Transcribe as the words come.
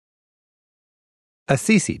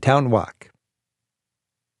Assisi Town Walk.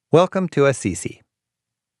 Welcome to Assisi.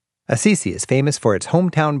 Assisi is famous for its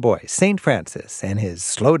hometown boy, St. Francis, and his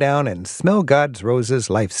slow down and smell God's roses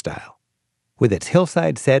lifestyle. With its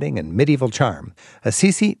hillside setting and medieval charm,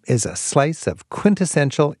 Assisi is a slice of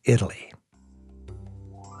quintessential Italy.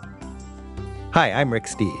 Hi, I'm Rick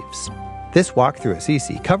Steves. This walk through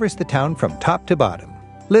Assisi covers the town from top to bottom,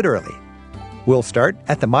 literally. We'll start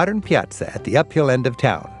at the modern piazza at the uphill end of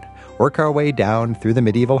town, work our way down through the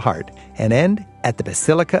medieval heart, and end at the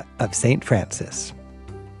Basilica of St. Francis.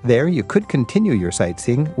 There you could continue your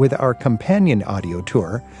sightseeing with our companion audio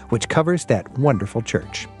tour, which covers that wonderful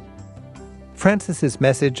church. Francis's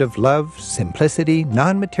message of love, simplicity,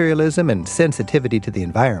 non-materialism, and sensitivity to the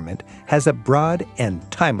environment has a broad and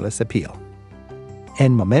timeless appeal.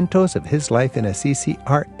 And mementos of his life in Assisi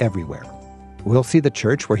are everywhere. We'll see the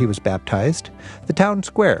church where he was baptized, the town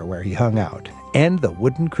square where he hung out, and the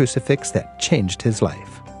wooden crucifix that changed his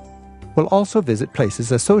life. We'll also visit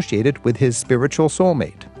places associated with his spiritual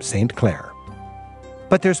soulmate, St. Clare.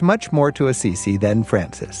 But there's much more to Assisi than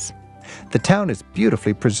Francis. The town is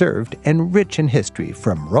beautifully preserved and rich in history,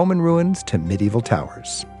 from Roman ruins to medieval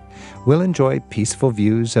towers. We'll enjoy peaceful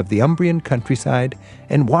views of the Umbrian countryside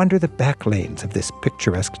and wander the back lanes of this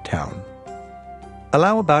picturesque town.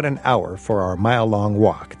 Allow about an hour for our mile-long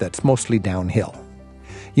walk that's mostly downhill.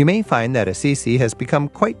 You may find that Assisi has become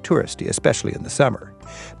quite touristy, especially in the summer,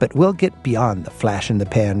 but we'll get beyond the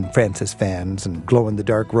flash-in-the-pan Francis fans and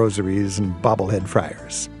glow-in-the-dark rosaries and bobblehead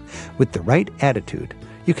friars. With the right attitude,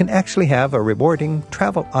 you can actually have a rewarding,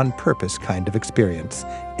 travel-on-purpose kind of experience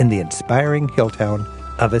in the inspiring hill town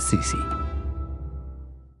of Assisi.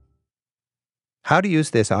 How to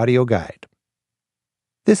use this audio guide.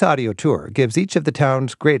 This audio tour gives each of the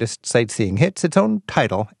town's greatest sightseeing hits its own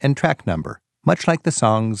title and track number, much like the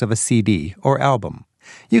songs of a CD or album.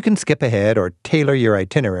 You can skip ahead or tailor your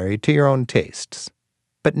itinerary to your own tastes.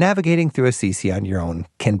 But navigating through Assisi on your own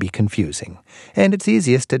can be confusing, and it's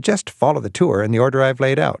easiest to just follow the tour in the order I've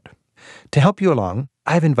laid out. To help you along,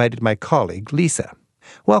 I've invited my colleague, Lisa.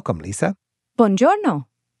 Welcome, Lisa. Buongiorno.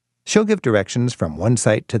 She'll give directions from one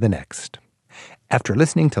site to the next. After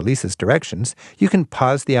listening to Lisa's directions, you can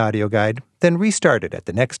pause the audio guide, then restart it at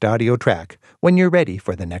the next audio track when you're ready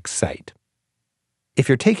for the next site. If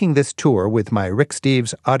you're taking this tour with my Rick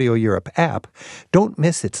Steves Audio Europe app, don't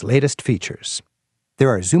miss its latest features. There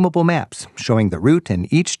are zoomable maps showing the route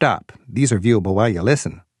and each stop. These are viewable while you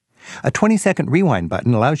listen. A 20-second rewind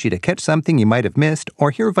button allows you to catch something you might have missed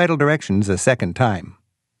or hear vital directions a second time.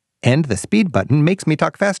 And the speed button makes me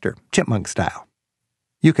talk faster, chipmunk style.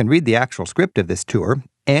 You can read the actual script of this tour,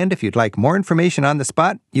 and if you'd like more information on the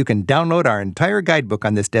spot, you can download our entire guidebook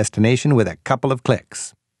on this destination with a couple of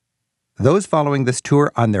clicks. Those following this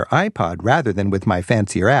tour on their iPod rather than with my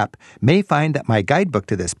fancier app may find that my guidebook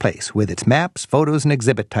to this place, with its maps, photos, and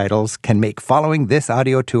exhibit titles, can make following this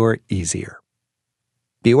audio tour easier.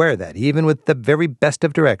 Beware that even with the very best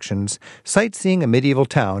of directions, sightseeing a medieval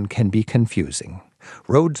town can be confusing.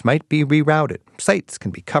 Roads might be rerouted, sites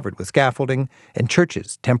can be covered with scaffolding, and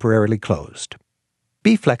churches temporarily closed.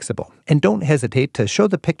 Be flexible, and don't hesitate to show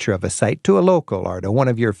the picture of a site to a local or to one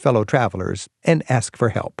of your fellow travelers and ask for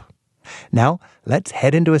help. Now, let's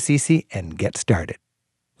head into Assisi and get started.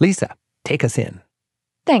 Lisa, take us in.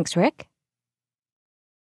 Thanks, Rick.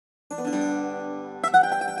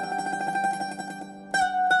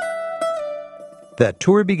 The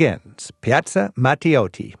tour begins. Piazza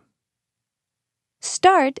Matteotti.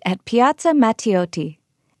 Start at Piazza Matteotti.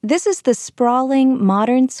 This is the sprawling,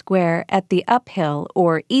 modern square at the uphill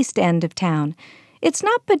or east end of town. It's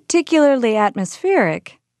not particularly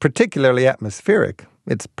atmospheric. Particularly atmospheric?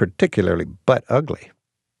 It's particularly but ugly.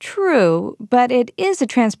 True, but it is a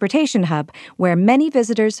transportation hub where many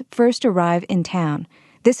visitors first arrive in town.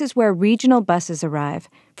 This is where regional buses arrive.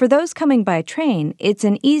 For those coming by train, it's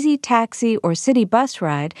an easy taxi or city bus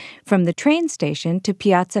ride from the train station to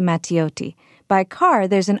Piazza Matteotti. By car,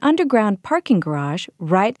 there's an underground parking garage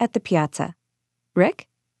right at the piazza. Rick?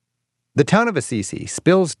 The town of Assisi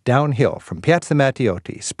spills downhill from Piazza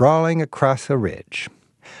Matteotti, sprawling across a ridge.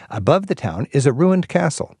 Above the town is a ruined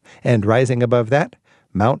castle, and rising above that,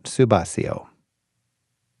 Mount Subasio.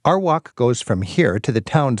 Our walk goes from here to the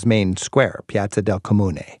town's main square, Piazza del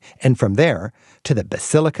Comune, and from there to the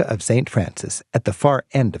Basilica of St. Francis at the far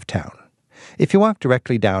end of town. If you walk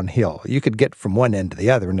directly downhill, you could get from one end to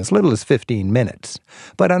the other in as little as 15 minutes.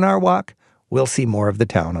 But on our walk, we'll see more of the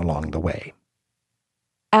town along the way.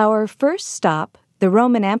 Our first stop, the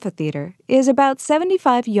Roman Amphitheater, is about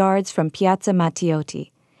 75 yards from Piazza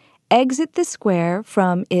Matteotti. Exit the square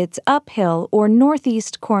from its uphill or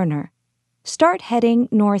northeast corner. start heading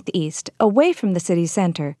northeast, away from the city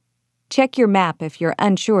center. Check your map if you're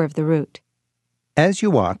unsure of the route. As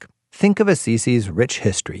you walk, think of Assisi's rich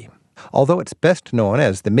history. Although it's best known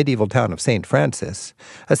as the medieval town of St. Francis,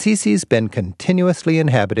 Assisi's been continuously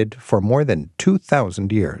inhabited for more than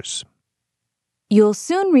 2,000 years. You'll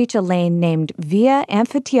soon reach a lane named Via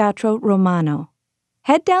Anfiteatro Romano.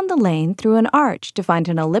 Head down the lane through an arch to find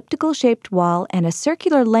an elliptical-shaped wall and a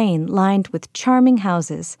circular lane lined with charming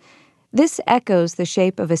houses. This echoes the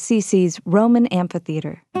shape of Assisi's Roman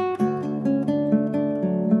amphitheater.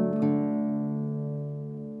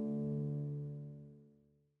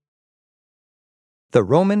 The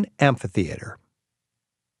Roman Amphitheater.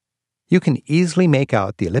 You can easily make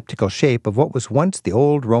out the elliptical shape of what was once the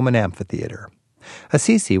old Roman amphitheater.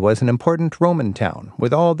 Assisi was an important Roman town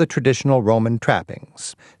with all the traditional Roman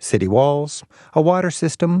trappings: city walls, a water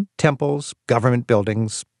system, temples, government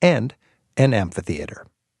buildings, and an amphitheater.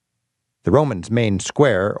 The Romans' main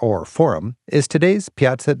square, or forum, is today's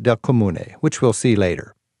Piazza del Comune, which we'll see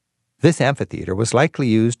later. This amphitheater was likely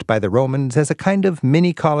used by the Romans as a kind of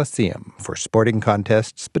mini Colosseum for sporting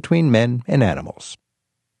contests between men and animals.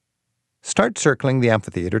 Start circling the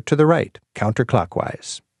amphitheater to the right,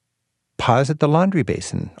 counterclockwise. Pause at the laundry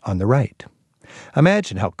basin on the right.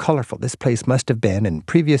 Imagine how colorful this place must have been in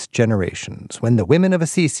previous generations when the women of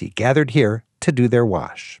Assisi gathered here to do their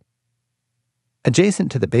wash.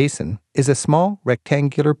 Adjacent to the basin is a small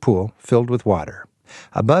rectangular pool filled with water.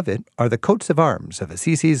 Above it are the coats of arms of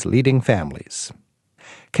Assisi's leading families.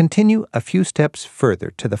 Continue a few steps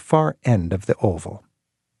further to the far end of the oval.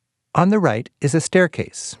 On the right is a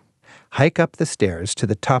staircase. Hike up the stairs to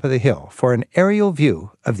the top of the hill for an aerial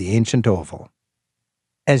view of the ancient oval.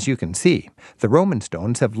 As you can see, the Roman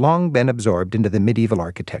stones have long been absorbed into the medieval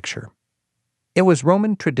architecture. It was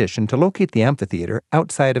Roman tradition to locate the amphitheater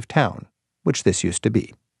outside of town, which this used to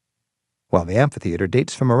be. While the amphitheater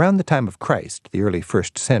dates from around the time of Christ, the early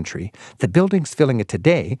 1st century, the buildings filling it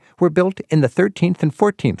today were built in the 13th and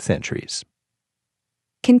 14th centuries.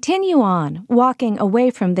 Continue on, walking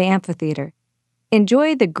away from the amphitheater.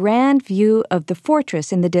 Enjoy the grand view of the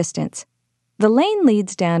fortress in the distance. The lane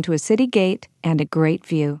leads down to a city gate and a great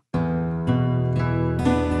view.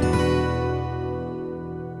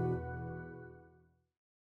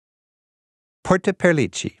 Porta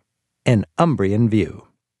Perlici, an Umbrian view.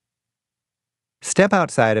 Step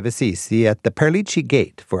outside of Assisi at the Perlici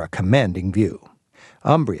Gate for a commanding view.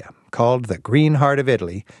 Umbria, called the Green Heart of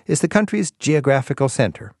Italy, is the country's geographical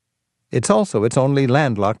center. It's also its only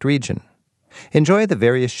landlocked region. Enjoy the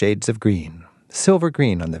various shades of green. Silver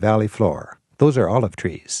green on the valley floor. Those are olive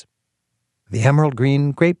trees. The emerald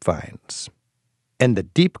green grapevines. And the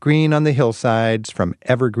deep green on the hillsides from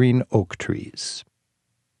evergreen oak trees.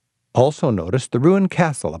 Also notice the ruined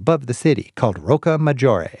castle above the city called Rocca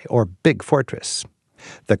Maggiore, or Big Fortress.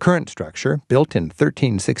 The current structure, built in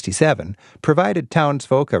 1367, provided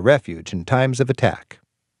townsfolk a refuge in times of attack.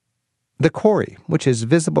 The quarry, which is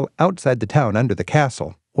visible outside the town under the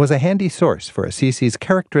castle, was a handy source for Assisi's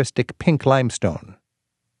characteristic pink limestone.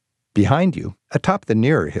 Behind you, atop the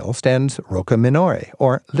nearer hill, stands Rocca Minore,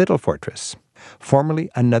 or Little Fortress. Formerly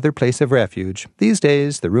another place of refuge, these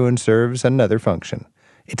days the ruin serves another function.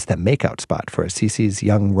 It's the makeout spot for Assisi's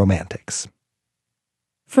young romantics.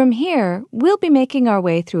 From here, we'll be making our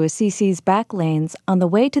way through Assisi's back lanes on the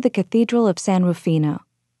way to the Cathedral of San Rufino.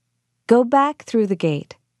 Go back through the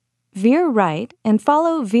gate. Veer right and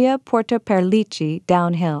follow Via Porta Perlici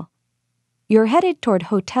downhill. You're headed toward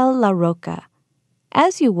Hotel La Rocca.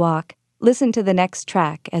 As you walk, listen to the next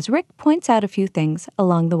track as Rick points out a few things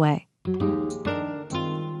along the way.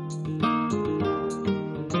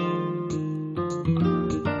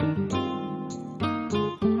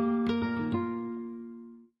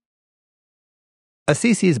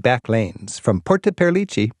 Assisi's back lanes from Porta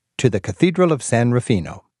Perlici to the Cathedral of San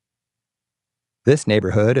Rufino. This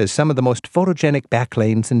neighborhood is some of the most photogenic back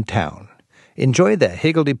lanes in town. Enjoy the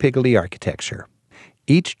higgledy-piggledy architecture.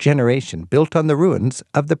 Each generation built on the ruins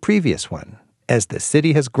of the previous one, as the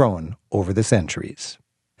city has grown over the centuries.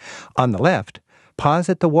 On the left, pause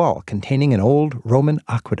at the wall containing an old Roman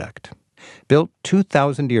aqueduct. Built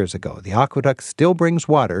 2,000 years ago, the aqueduct still brings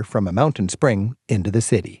water from a mountain spring into the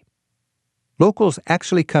city. Locals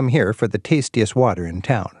actually come here for the tastiest water in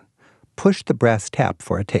town. Push the brass tap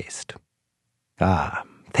for a taste. Ah,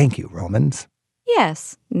 thank you, Romans.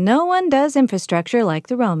 Yes, no one does infrastructure like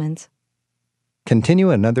the Romans.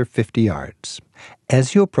 Continue another 50 yards.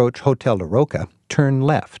 As you approach Hotel La Rocca, turn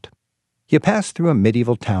left. You pass through a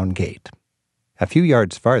medieval town gate. A few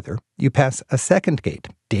yards farther, you pass a second gate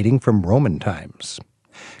dating from Roman times.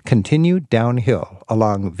 Continue downhill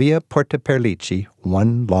along Via Porta Perlici,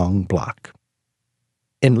 one long block.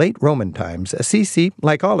 In late Roman times, Assisi,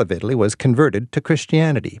 like all of Italy, was converted to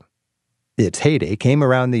Christianity. Its heyday came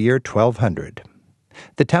around the year 1200.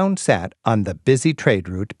 The town sat on the busy trade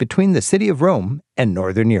route between the city of Rome and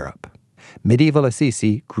northern Europe. Medieval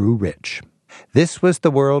Assisi grew rich. This was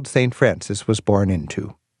the world St. Francis was born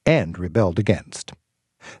into and rebelled against.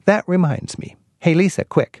 That reminds me. Hey, Lisa,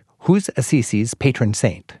 quick, who's Assisi's patron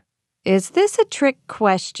saint? Is this a trick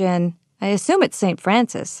question? I assume it's St.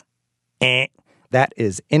 Francis. That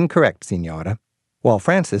is incorrect, Signora. While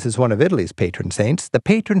Francis is one of Italy's patron saints, the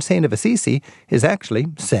patron saint of Assisi is actually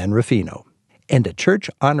San Rufino, and a church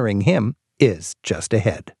honoring him is just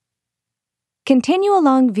ahead. Continue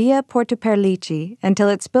along Via Porto Perlici until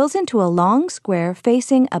it spills into a long square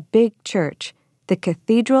facing a big church, the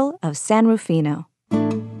Cathedral of San Rufino.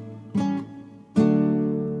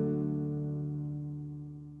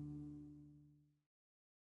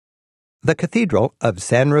 The Cathedral of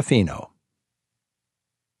San Rufino.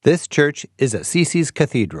 This church is Assisi's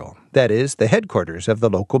cathedral, that is, the headquarters of the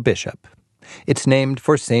local bishop. It's named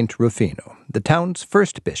for Saint Rufino, the town's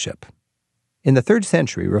first bishop. In the 3rd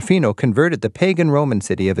century, Rufino converted the pagan Roman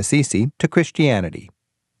city of Assisi to Christianity.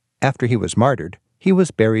 After he was martyred, he was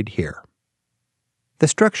buried here. The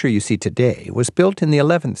structure you see today was built in the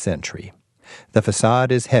 11th century. The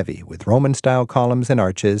facade is heavy, with Roman-style columns and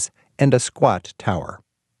arches, and a squat tower.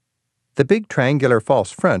 The big triangular false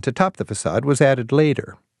front atop the facade was added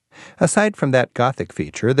later. Aside from that Gothic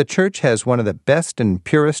feature, the church has one of the best and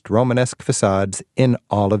purest Romanesque facades in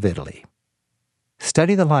all of Italy.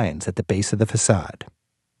 Study the lions at the base of the facade.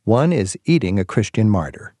 One is eating a Christian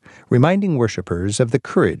martyr, reminding worshippers of the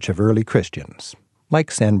courage of early Christians,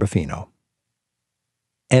 like San Rufino.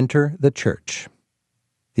 Enter the church.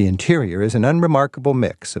 The interior is an unremarkable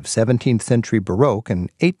mix of 17th century Baroque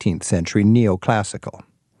and 18th century neoclassical.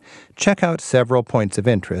 Check out several points of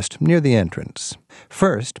interest near the entrance.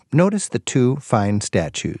 First, notice the 2 fine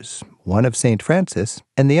statues, one of St. Francis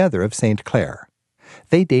and the other of St. Clare.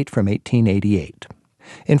 They date from 1888.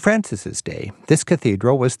 In Francis's day, this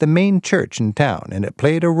cathedral was the main church in town, and it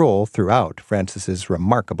played a role throughout Francis's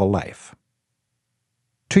remarkable life.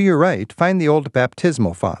 To your right, find the old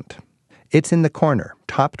baptismal font. It's in the corner,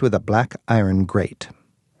 topped with a black iron grate.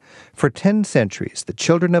 For 10 centuries, the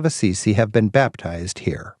children of Assisi have been baptized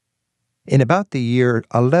here. In about the year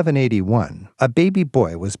 1181, a baby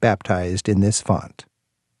boy was baptized in this font.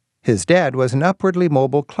 His dad was an upwardly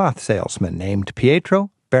mobile cloth salesman named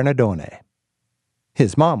Pietro Bernardone.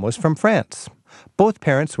 His mom was from France. Both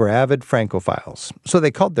parents were avid Francophiles, so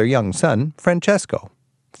they called their young son Francesco,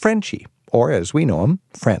 Frenchie, or as we know him,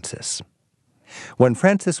 Francis. When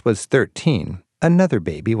Francis was 13, another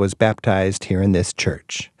baby was baptized here in this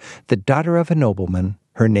church. The daughter of a nobleman,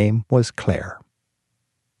 her name was Clare.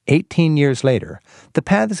 18 years later, the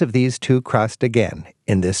paths of these two crossed again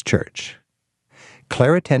in this church.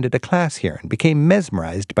 Clare attended a class here and became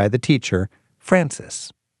mesmerized by the teacher,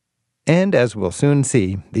 Francis. And as we'll soon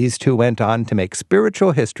see, these two went on to make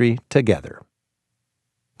spiritual history together.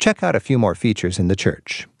 Check out a few more features in the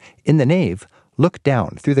church. In the nave, look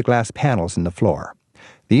down through the glass panels in the floor.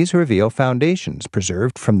 These reveal foundations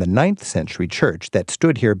preserved from the 9th century church that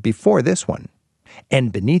stood here before this one.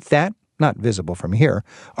 And beneath that, not visible from here,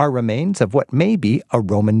 are remains of what may be a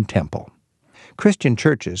Roman temple. Christian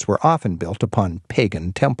churches were often built upon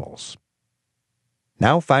pagan temples.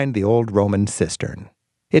 Now find the old Roman cistern.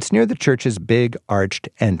 It's near the church's big arched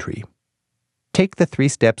entry. Take the 3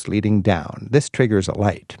 steps leading down. This triggers a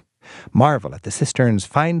light. Marvel at the cistern's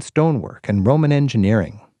fine stonework and Roman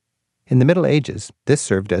engineering. In the Middle Ages, this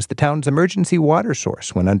served as the town's emergency water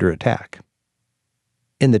source when under attack.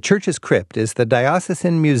 In the church's crypt is the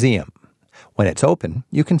Diocesan Museum. When it's open,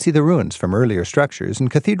 you can see the ruins from earlier structures and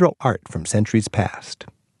cathedral art from centuries past.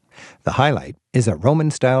 The highlight is a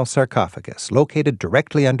Roman-style sarcophagus located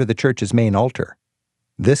directly under the church's main altar.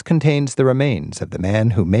 This contains the remains of the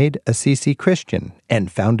man who made Assisi Christian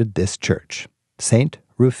and founded this church, Saint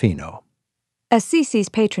Rufino. Assisi's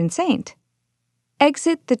patron saint.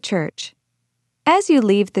 Exit the church. As you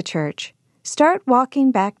leave the church, start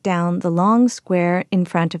walking back down the long square in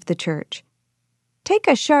front of the church. Take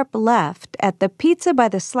a sharp left at the Pizza by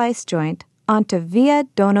the Slice joint onto Via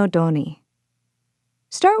Donodoni.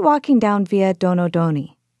 Start walking down Via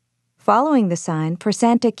Donodoni, following the sign for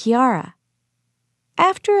Santa Chiara.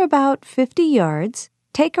 After about 50 yards,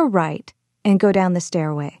 take a right and go down the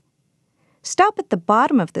stairway. Stop at the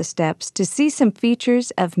bottom of the steps to see some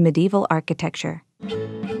features of medieval architecture.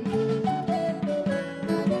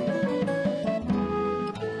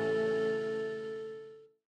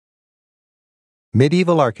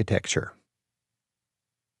 Medieval architecture.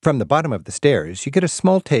 From the bottom of the stairs, you get a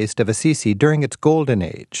small taste of Assisi during its golden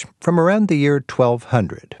age, from around the year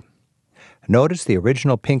 1200. Notice the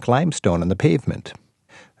original pink limestone on the pavement.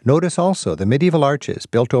 Notice also the medieval arches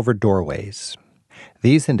built over doorways.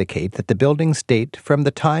 These indicate that the buildings date from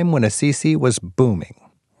the time when Assisi was booming.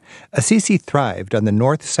 Assisi thrived on the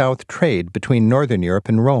north-south trade between northern Europe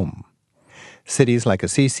and Rome. Cities like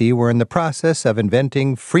Assisi were in the process of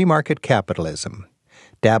inventing free market capitalism,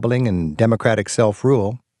 dabbling in democratic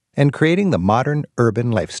self-rule, and creating the modern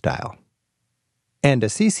urban lifestyle. And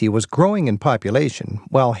Assisi was growing in population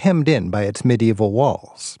while hemmed in by its medieval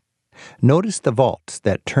walls. Notice the vaults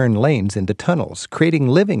that turn lanes into tunnels, creating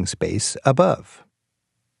living space above.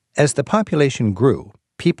 As the population grew,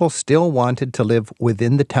 people still wanted to live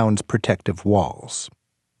within the town's protective walls.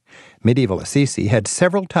 Medieval Assisi had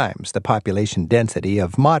several times the population density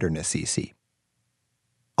of modern Assisi.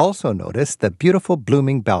 Also notice the beautiful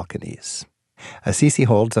blooming balconies. Assisi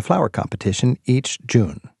holds a flower competition each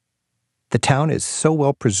June. The town is so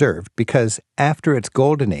well preserved because after its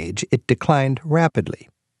golden age, it declined rapidly.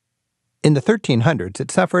 In the 1300s,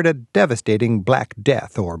 it suffered a devastating Black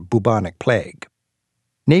Death or bubonic plague.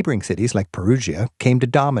 Neighboring cities like Perugia came to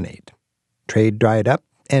dominate. Trade dried up,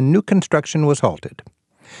 and new construction was halted.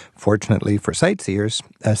 Fortunately for sightseers,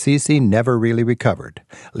 Assisi never really recovered,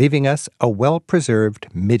 leaving us a well-preserved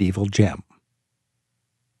medieval gem.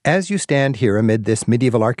 As you stand here amid this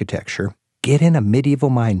medieval architecture, get in a medieval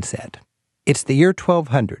mindset. It's the year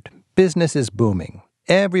 1200. Business is booming.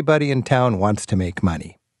 Everybody in town wants to make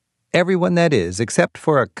money. Everyone, that is, except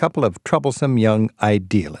for a couple of troublesome young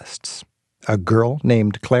idealists. A girl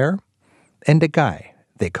named Claire and a guy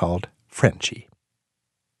they called Frenchie.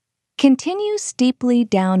 Continue steeply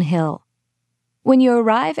downhill. When you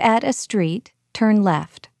arrive at a street, turn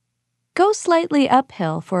left. Go slightly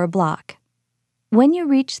uphill for a block. When you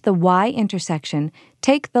reach the Y intersection,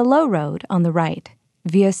 take the low road on the right,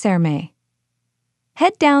 Via Serme.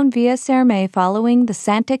 Head down Via Serme following the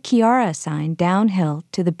Santa Chiara sign downhill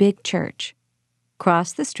to the big church.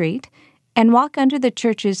 Cross the street and walk under the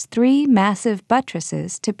church's 3 massive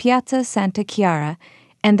buttresses to Piazza Santa Chiara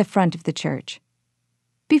and the front of the church.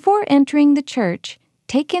 Before entering the church,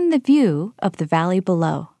 take in the view of the valley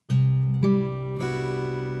below.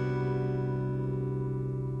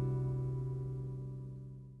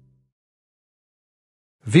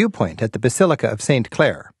 Viewpoint at the Basilica of St.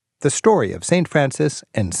 Clare, the story of St. Francis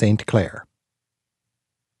and St. Clare.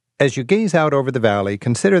 As you gaze out over the valley,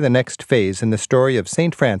 consider the next phase in the story of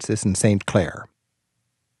St. Francis and St. Clare.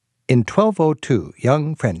 In 1202,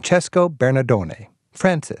 young Francesco Bernardone,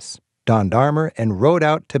 Francis, donned armor and rode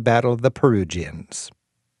out to battle the Perugians.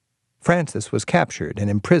 Francis was captured and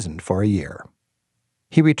imprisoned for a year.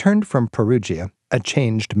 He returned from Perugia a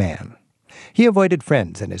changed man. He avoided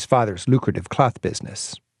friends and his father's lucrative cloth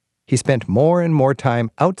business. He spent more and more time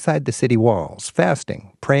outside the city walls,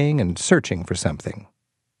 fasting, praying, and searching for something.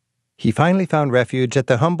 He finally found refuge at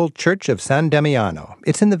the humble church of San Damiano.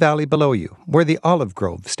 It's in the valley below you, where the olive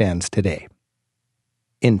grove stands today.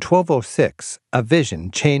 In 1206, a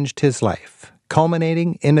vision changed his life,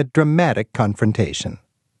 culminating in a dramatic confrontation.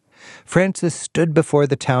 Francis stood before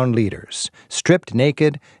the town leaders, stripped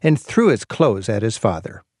naked, and threw his clothes at his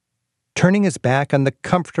father. Turning his back on the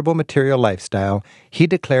comfortable material lifestyle, he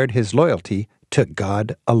declared his loyalty to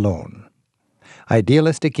God alone.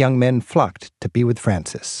 Idealistic young men flocked to be with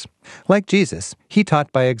Francis. Like Jesus, he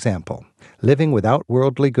taught by example, living without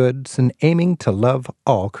worldly goods and aiming to love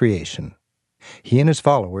all creation. He and his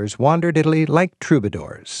followers wandered Italy like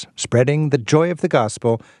troubadours, spreading the joy of the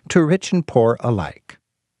gospel to rich and poor alike.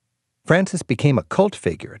 Francis became a cult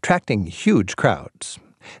figure, attracting huge crowds.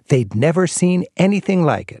 They'd never seen anything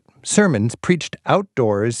like it. Sermons preached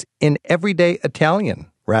outdoors in everyday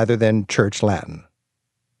Italian rather than church Latin.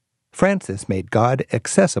 Francis made God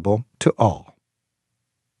accessible to all.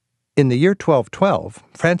 In the year 1212,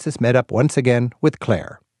 Francis met up once again with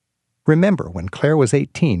Claire. Remember, when Claire was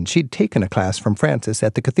 18, she'd taken a class from Francis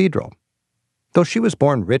at the cathedral. Though she was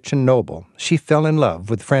born rich and noble, she fell in love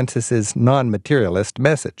with Francis's non-materialist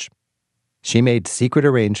message. She made secret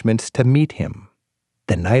arrangements to meet him.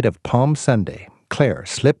 The night of Palm Sunday, Claire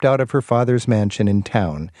slipped out of her father's mansion in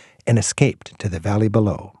town and escaped to the valley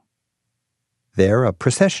below. There, a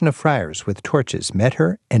procession of friars with torches met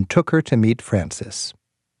her and took her to meet Francis.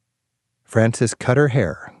 Francis cut her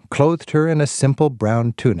hair, clothed her in a simple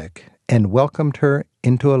brown tunic, and welcomed her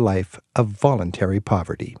into a life of voluntary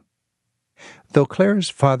poverty. Though Claire's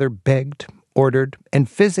father begged, ordered, and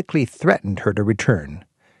physically threatened her to return,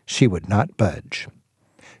 she would not budge.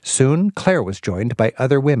 Soon, Claire was joined by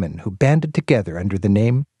other women who banded together under the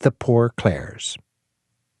name the Poor Clares.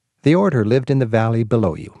 The order lived in the valley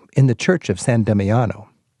below you, in the church of San Damiano.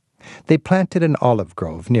 They planted an olive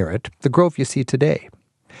grove near it, the grove you see today.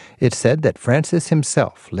 It's said that Francis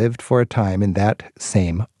himself lived for a time in that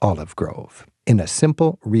same olive grove, in a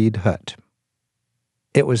simple reed hut.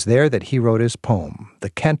 It was there that he wrote his poem,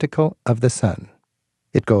 The Canticle of the Sun.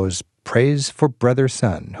 It goes, "Praise for brother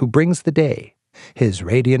sun, who brings the day. His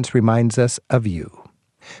radiance reminds us of you.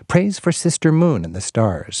 Praise for sister moon and the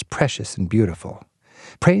stars, precious and beautiful.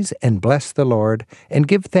 Praise and bless the Lord, and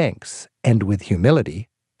give thanks, and with humility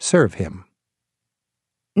serve him."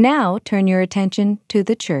 Now turn your attention to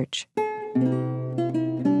the church.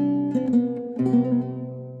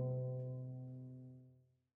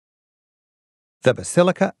 The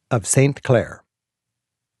Basilica of St. Clare.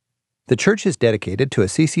 The church is dedicated to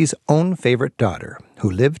Assisi's own favorite daughter, who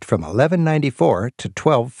lived from 1194 to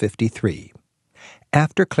 1253.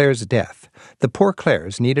 After Clare's death, the poor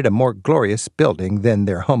Clares needed a more glorious building than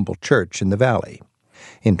their humble church in the valley.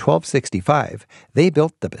 In 1265, they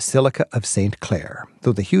built the Basilica of St. Clare,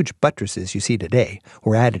 though the huge buttresses you see today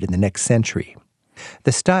were added in the next century.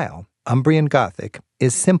 The style, Umbrian Gothic,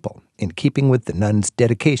 is simple, in keeping with the nuns'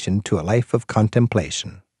 dedication to a life of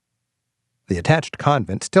contemplation. The attached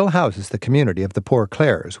convent still houses the community of the Poor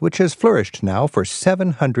Clares, which has flourished now for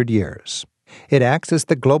 700 years. It acts as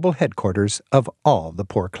the global headquarters of all the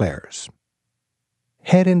Poor Clares.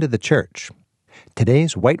 Head into the church.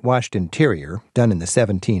 Today's whitewashed interior, done in the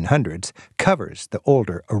 1700s, covers the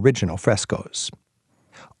older original frescoes.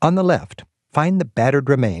 On the left, find the battered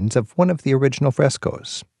remains of one of the original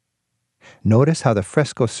frescoes. Notice how the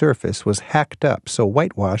fresco surface was hacked up so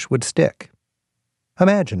whitewash would stick.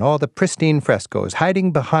 Imagine all the pristine frescoes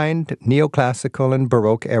hiding behind neoclassical and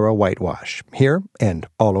Baroque-era whitewash, here and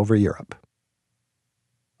all over Europe.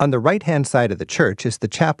 On the right-hand side of the church is the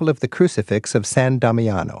Chapel of the Crucifix of San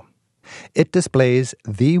Damiano. It displays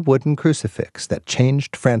the wooden crucifix that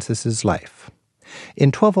changed Francis's life.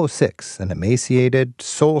 In 1206, an emaciated,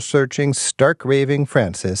 soul-searching, stark-raving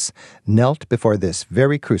Francis knelt before this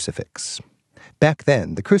very crucifix. Back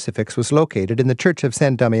then, the crucifix was located in the Church of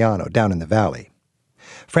San Damiano down in the valley.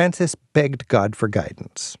 Francis begged God for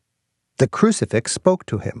guidance. The crucifix spoke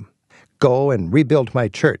to him. "Go and rebuild my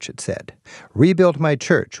church," it said. "Rebuild my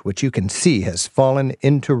church, which you can see has fallen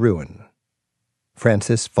into ruin."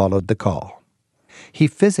 Francis followed the call. He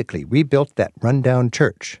physically rebuilt that run-down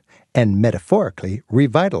church and metaphorically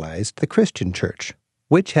revitalized the Christian church,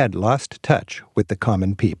 which had lost touch with the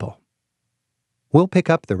common people. We'll pick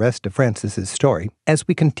up the rest of Francis's story as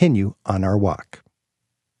we continue on our walk.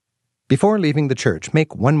 Before leaving the church,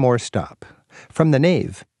 make one more stop. From the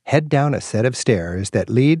nave, head down a set of stairs that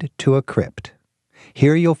lead to a crypt.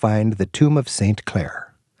 Here you'll find the tomb of St.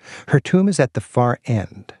 Clare. Her tomb is at the far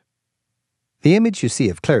end. The image you see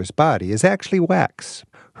of Clare's body is actually wax.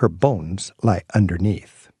 Her bones lie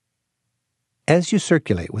underneath. As you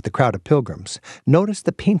circulate with the crowd of pilgrims, notice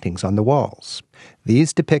the paintings on the walls.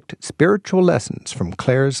 These depict spiritual lessons from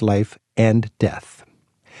Clare's life and death.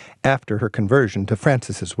 After her conversion to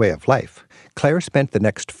Francis's way of life, Clare spent the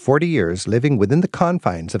next 40 years living within the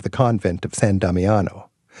confines of the convent of San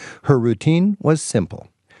Damiano. Her routine was simple,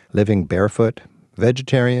 living barefoot,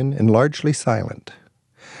 vegetarian, and largely silent.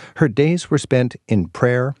 Her days were spent in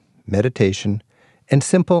prayer, meditation, and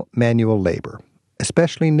simple manual labor,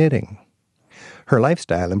 especially knitting. Her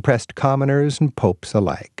lifestyle impressed commoners and popes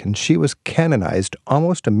alike, and she was canonized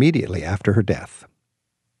almost immediately after her death.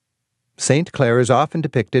 St. Clare is often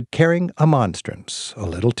depicted carrying a monstrance, a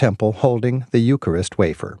little temple holding the Eucharist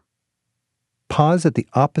wafer. Pause at the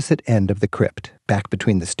opposite end of the crypt, back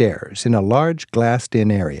between the stairs, in a large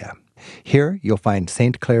glassed-in area. Here you'll find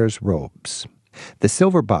St. Clare's robes. The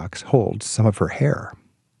silver box holds some of her hair.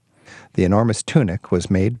 The enormous tunic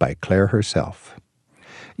was made by Clare herself.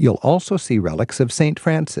 You'll also see relics of St.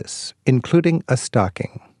 Francis, including a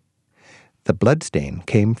stocking. The bloodstain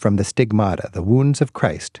came from the stigmata, the wounds of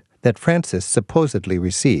Christ, that Francis supposedly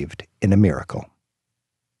received in a miracle.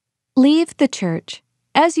 Leave the church.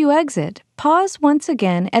 As you exit, pause once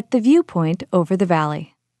again at the viewpoint over the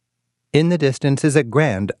valley. In the distance is a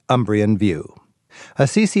grand Umbrian view.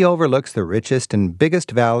 Assisi overlooks the richest and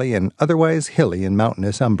biggest valley and otherwise hilly and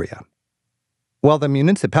mountainous Umbria. While the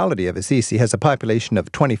municipality of Assisi has a population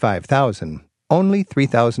of 25,000, only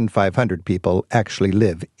 3,500 people actually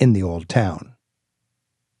live in the old town.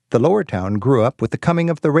 The lower town grew up with the coming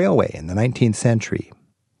of the railway in the 19th century.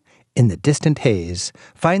 In the distant haze,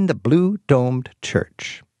 find the blue-domed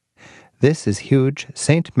church. This is huge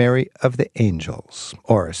St. Mary of the Angels,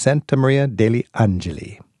 or Santa Maria degli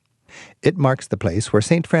Angeli. It marks the place where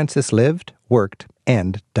St. Francis lived, worked,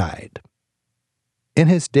 and died. In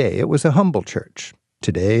his day, it was a humble church.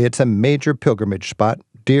 Today, it's a major pilgrimage spot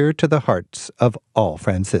dear to the hearts of all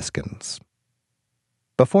Franciscans.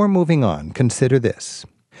 Before moving on, consider this.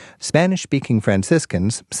 Spanish-speaking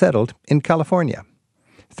Franciscans settled in California.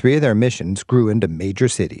 3 of their missions grew into major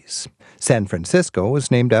cities. San Francisco was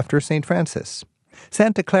named after St. Francis,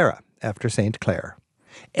 Santa Clara after St. Clare,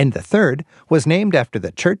 and the 3rd was named after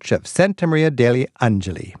the Church of Santa Maria degli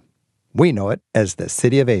Angeli. We know it as the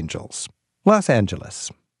City of Angels, Los Angeles.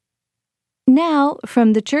 Now,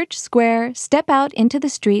 from the church square, step out into the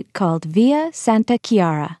street called Via Santa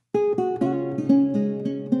Chiara.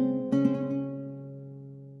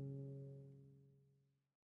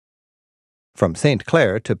 From St.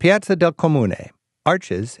 Clare to Piazza del Comune,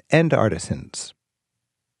 arches and artisans.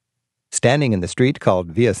 Standing in the street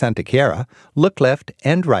called Via Santa Chiara, look left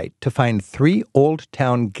and right to find 3 old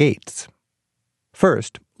town gates.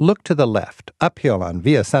 First, look to the left, uphill on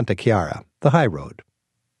Via Santa Chiara, the high road.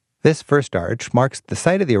 This first arch marks the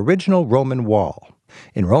site of the original Roman wall.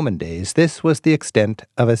 In Roman days, this was the extent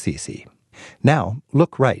of Assisi. Now,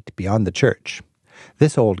 look right beyond the church.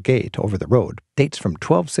 This old gate over the road dates from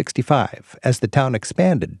 1265, as the town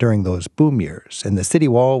expanded during those boom years and the city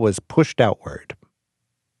wall was pushed outward.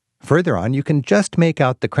 Further on, you can just make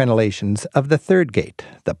out the crenellations of the 3rd gate,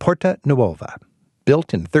 the Porta Nuova.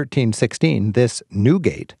 Built in 1316, this new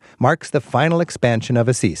gate marks the final expansion of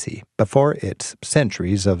Assisi before its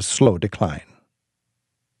centuries of slow decline.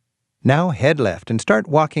 Now head left and start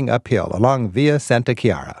walking uphill along Via Santa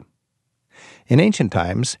Chiara. In ancient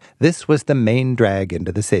times, this was the main drag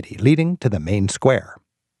into the city, leading to the main square.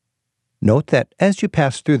 Note that as you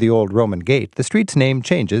pass through the old Roman gate, the street's name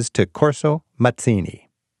changes to Corso Mazzini.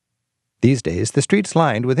 These days, the street's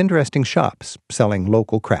lined with interesting shops selling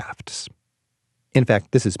local crafts. In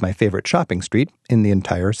fact, this is my favorite shopping street in the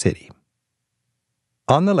entire city.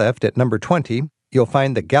 On the left at number 20, you'll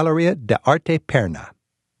find the Galleria d'Arte Perna.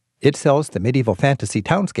 It sells the medieval fantasy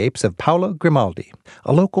townscapes of Paolo Grimaldi,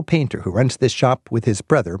 a local painter who runs this shop with his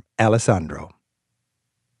brother, Alessandro.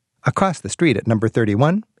 Across the street at number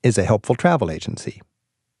 31 is a helpful travel agency.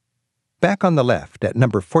 Back on the left at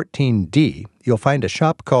number 14D, you'll find a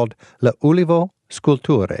shop called La Ulivo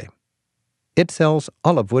Sculture. It sells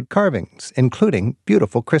olive wood carvings, including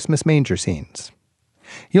beautiful Christmas manger scenes.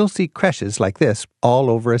 You'll see creches like this all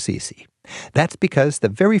over Assisi. That's because the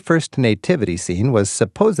very first nativity scene was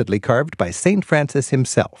supposedly carved by St. Francis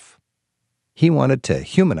himself. He wanted to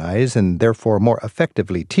humanize and therefore more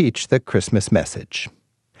effectively teach the Christmas message.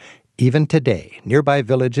 Even today, nearby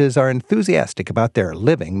villages are enthusiastic about their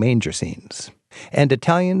living manger scenes. And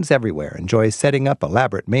Italians everywhere enjoy setting up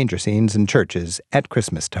elaborate manger scenes in churches at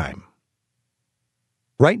Christmas time.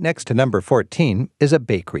 Right next to number 14 is a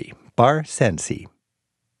bakery, Bar Sensi.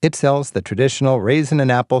 It sells the traditional raisin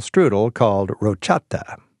and apple strudel called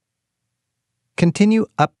rocciata. Continue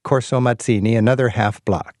up Corso Mazzini another half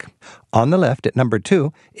block. On the left at number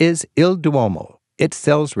 2 is Il Duomo. It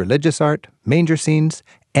sells religious art, manger scenes,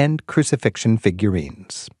 and crucifixion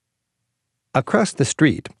figurines. Across the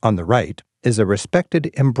street, on the right, is a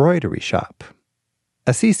respected embroidery shop.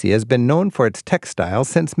 Assisi has been known for its textiles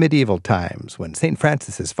since medieval times, when St.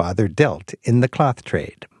 Francis's father dealt in the cloth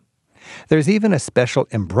trade. There's even a special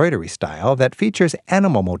embroidery style that features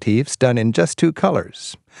animal motifs done in just 2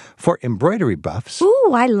 colors. For embroidery buffs,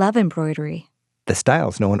 Ooh, I love embroidery. The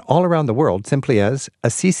style's known all around the world simply as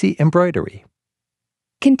Assisi embroidery.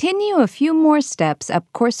 Continue a few more steps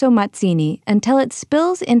up Corso Mazzini until it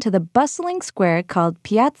spills into the bustling square called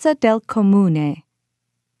Piazza del Comune.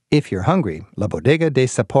 If you're hungry, La Bodega dei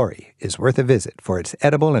Sapori is worth a visit for its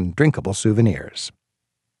edible and drinkable souvenirs.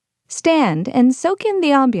 Stand and soak in the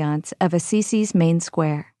ambiance of Assisi's main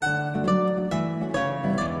square.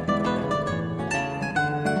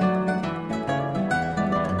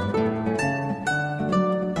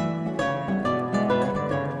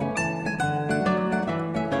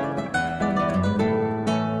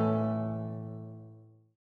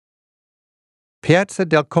 Piazza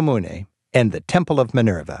del Comune and the Temple of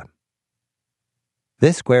Minerva.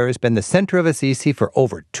 This square has been the center of Assisi for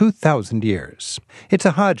over 2,000 years. It's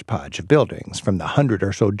a hodgepodge of buildings from the 100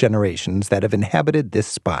 or so generations that have inhabited this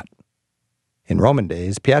spot. In Roman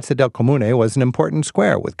days, Piazza del Comune was an important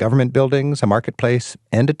square with government buildings, a marketplace,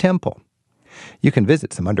 and a temple. You can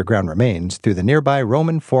visit some underground remains through the nearby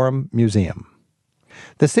Roman Forum Museum.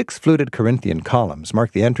 The 6 fluted Corinthian columns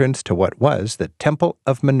mark the entrance to what was the Temple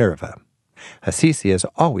of Minerva. Assisi has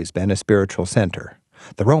always been a spiritual center.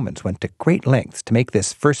 The Romans went to great lengths to make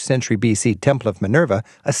this 1st century BC Temple of Minerva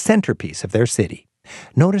a centerpiece of their city.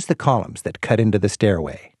 Notice the columns that cut into the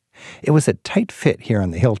stairway. It was a tight fit here on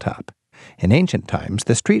the hilltop. In ancient times,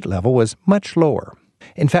 the street level was much lower.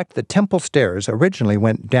 In fact, the temple stairs originally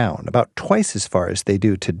went down about twice as far as they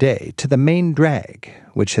do today to the main drag,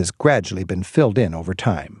 which has gradually been filled in over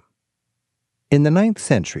time. In the 9th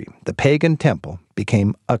century, the pagan temple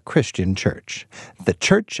became a Christian church, the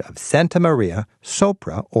Church of Santa Maria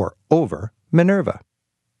sopra or over Minerva.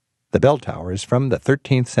 The bell tower is from the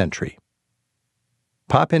 13th century.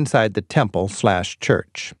 Pop inside the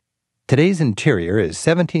temple/church. Today's interior is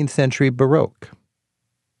 17th century Baroque.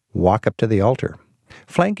 Walk up to the altar.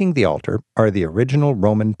 Flanking the altar are the original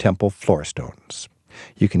Roman temple floor stones.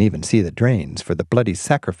 You can even see the drains for the bloody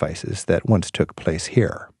sacrifices that once took place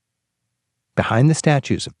here. Behind the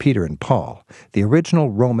statues of Peter and Paul, the original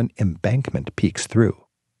Roman embankment peeks through.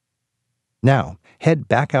 Now, head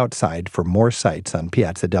back outside for more sights on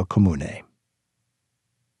Piazza del Comune.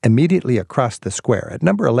 Immediately across the square at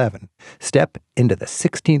number 11, step into the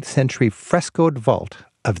 16th century frescoed vault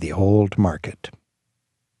of the Old Market.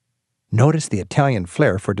 Notice the Italian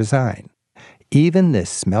flair for design. Even this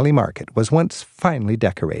smelly market was once finely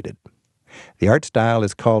decorated. The art style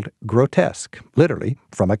is called grotesque, literally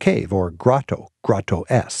from a cave, or grotto,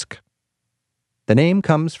 grotto-esque. The name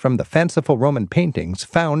comes from the fanciful Roman paintings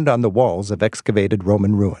found on the walls of excavated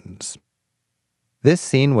Roman ruins. This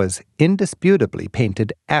scene was indisputably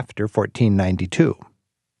painted after 1492.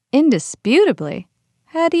 Indisputably?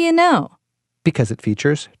 How do you know? Because it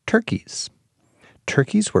features turkeys.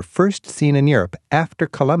 Turkeys were first seen in Europe after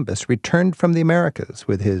Columbus returned from the Americas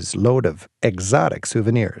with his load of exotic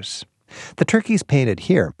souvenirs. The turkeys painted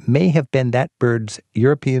here may have been that bird's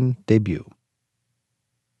European debut.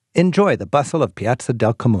 Enjoy the bustle of Piazza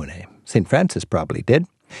del Comune. St. Francis probably did.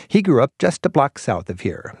 He grew up just a block south of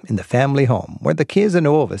here, in the family home where the Chiesa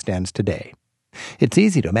Nuova stands today. It's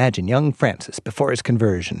easy to imagine young Francis before his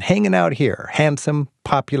conversion, hanging out here, handsome,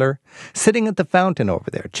 popular, sitting at the fountain over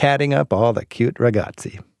there, chatting up all the cute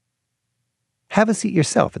ragazzi. Have a seat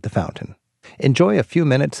yourself at the fountain. Enjoy a few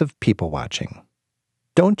minutes of people watching.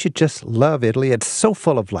 Don't you just love Italy? It's so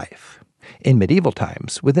full of life. In medieval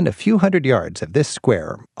times, within a few hundred yards of this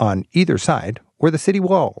square, on either side, were the city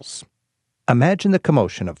walls. Imagine the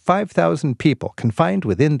commotion of 5,000 people confined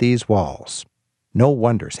within these walls. No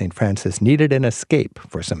wonder St. Francis needed an escape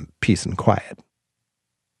for some peace and quiet.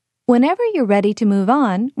 Whenever you're ready to move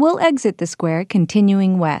on, we'll exit the square,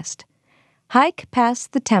 continuing west. Hike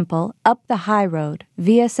past the temple, up the high road,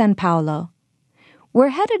 via San Paolo. We're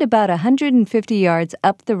headed about 150 yards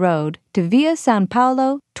up the road to Via San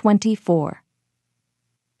Paolo 24.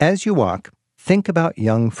 As you walk, think about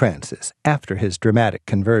young Francis after his dramatic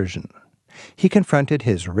conversion. He confronted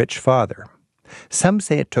his rich father. Some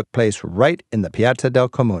say it took place right in the Piazza del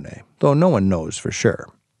Comune, though no one knows for sure.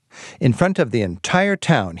 In front of the entire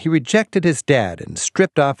town, he rejected his dad and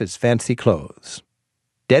stripped off his fancy clothes.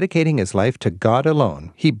 Dedicating his life to God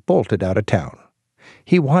alone, he bolted out of town.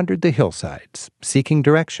 He wandered the hillsides, seeking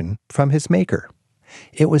direction from his Maker.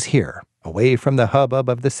 It was here, away from the hubbub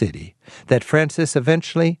of the city, that Francis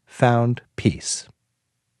eventually found peace.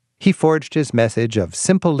 He forged his message of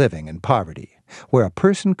simple living and poverty, where a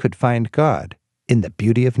person could find God in the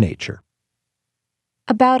beauty of nature.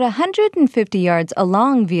 About 150 yards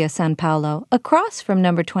along Via San Paolo, across from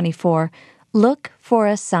number 24, look for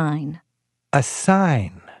a sign. A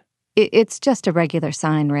sign? It's just a regular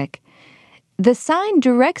sign, Rick. The sign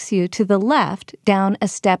directs you to the left down a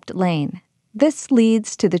stepped lane. This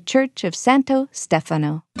leads to the Church of Santo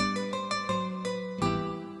Stefano.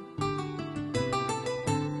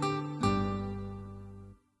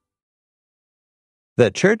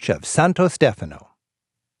 The Church of Santo Stefano.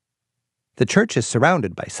 The church is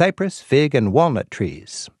surrounded by cypress, fig, and walnut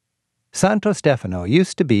trees. Santo Stefano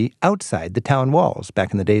used to be outside the town walls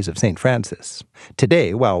back in the days of St. Francis.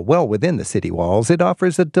 Today, while well within the city walls, it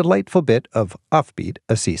offers a delightful bit of offbeat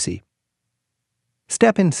Assisi.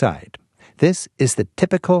 Step inside. This is the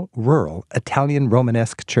typical rural Italian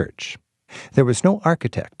Romanesque church. There was no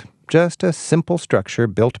architect, just a simple structure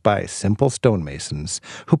built by simple stonemasons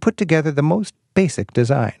who put together the most basic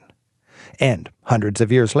design. And hundreds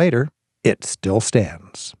of years later, it still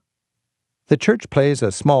stands. The church plays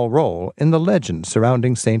a small role in the legend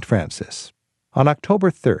surrounding St. Francis. On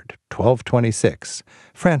October 3rd, 1226,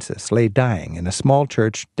 Francis lay dying in a small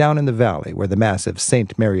church down in the valley where the massive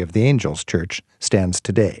St. Mary of the Angels Church stands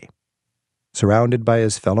today. Surrounded by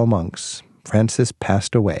his fellow monks, Francis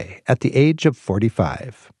passed away at the age of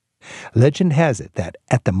 45. Legend has it that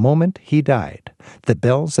at the moment he died, the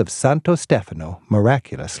bells of Santo Stefano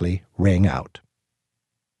miraculously rang out.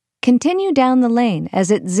 Continue down the lane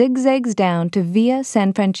as it zigzags down to Via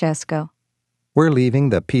San Francesco. We're leaving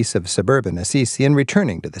the piece of suburban Assisi and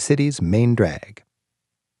returning to the city's main drag.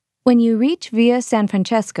 When you reach Via San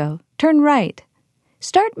Francesco, turn right.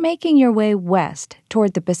 start making your way west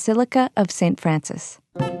toward the Basilica of St. Francis.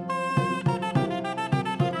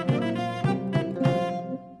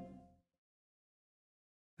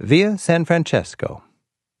 Via San Francesco.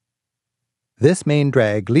 This main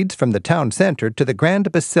drag leads from the town center to the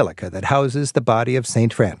grand basilica that houses the body of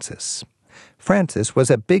St. Francis. Francis was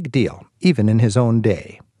a big deal, even in his own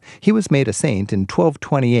day. He was made a saint in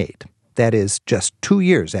 1228, that is, just 2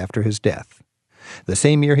 years after his death. The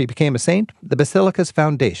same year he became a saint, the basilica's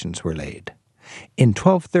foundations were laid. In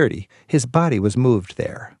 1230, his body was moved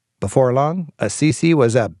there. Before long, Assisi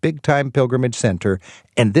was a big-time pilgrimage center,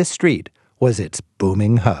 and this street was its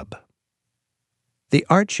booming hub. The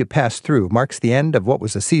arch you pass through marks the end of what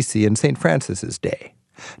was Assisi in St. Francis's day.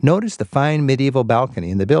 Notice the fine medieval balcony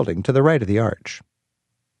in the building to the right of the arch.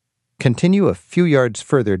 Continue a few yards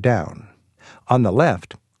further down. On the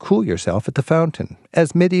left, cool yourself at the fountain,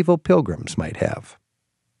 as medieval pilgrims might have.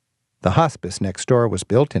 The hospice next door was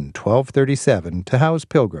built in 1237 to house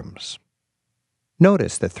pilgrims.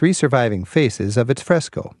 Notice the 3 surviving faces of its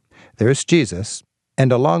fresco. There's Jesus,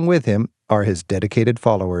 and along with him are his dedicated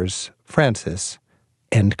followers, Francis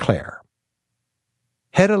and Claire.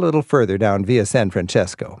 Head a little further down Via San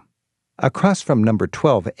Francesco. Across from number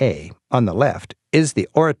 12A, on the left, is the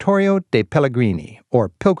Oratorio dei Pellegrini, or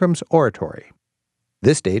Pilgrim's Oratory.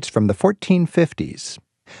 This dates from the 1450s.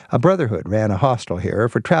 A brotherhood ran a hostel here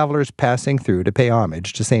for travelers passing through to pay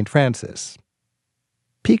homage to St. Francis.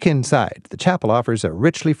 Peek inside. The chapel offers a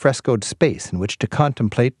richly frescoed space in which to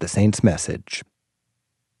contemplate the saint's message.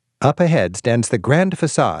 Up ahead stands the grand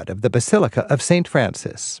facade of the Basilica of St.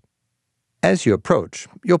 Francis. As you approach,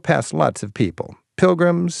 you'll pass lots of people,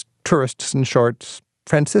 pilgrims, tourists in shorts,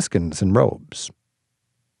 Franciscans in robes.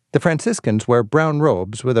 The Franciscans wear brown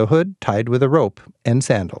robes with a hood tied with a rope and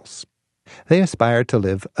sandals. They aspire to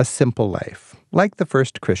live a simple life, like the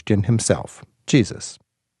first Christian himself, Jesus.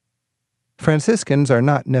 Franciscans are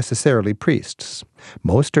not necessarily priests.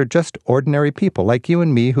 Most are just ordinary people like you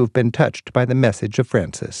and me who've been touched by the message of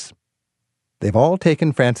Francis. They've all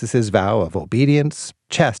taken Francis's vow of obedience,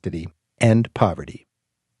 chastity, and poverty.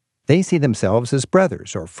 They see themselves as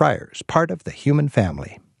brothers or friars, part of the human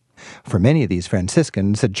family. For many of these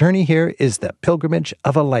Franciscans, a journey here is the pilgrimage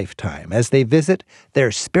of a lifetime as they visit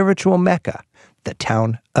their spiritual Mecca, the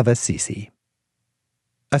town of Assisi.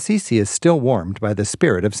 Assisi is still warmed by the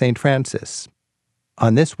spirit of St. Francis.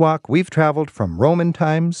 On this walk, we've traveled from Roman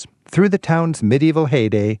times, through the town's medieval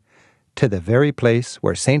heyday, to the very place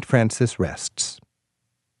where St. Francis rests.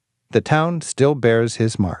 The town still bears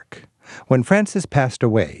his mark. When Francis passed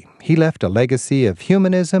away, he left a legacy of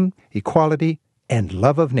humanism, equality, and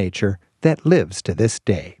love of nature that lives to this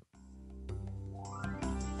day.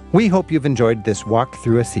 We hope you've enjoyed this walk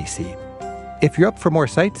through Assisi. If you're up for more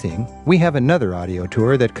sightseeing, we have another audio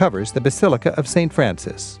tour that covers the Basilica of St.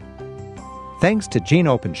 Francis. Thanks to Jean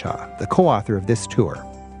Openshaw, the co-author of this tour.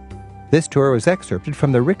 This tour was excerpted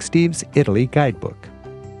from the Rick Steves Italy guidebook.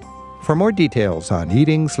 For more details on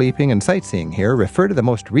eating, sleeping, and sightseeing here, refer to the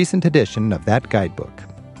most recent edition of that guidebook.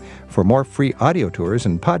 For more free audio tours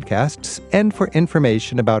and podcasts, and for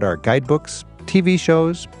information about our guidebooks, TV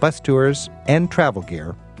shows, bus tours, and travel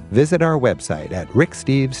gear, visit our website at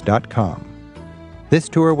ricksteves.com. This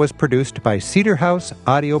tour was produced by Cedar House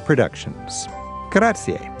Audio Productions.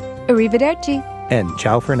 Grazie. Arrivederci. And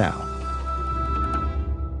ciao for now.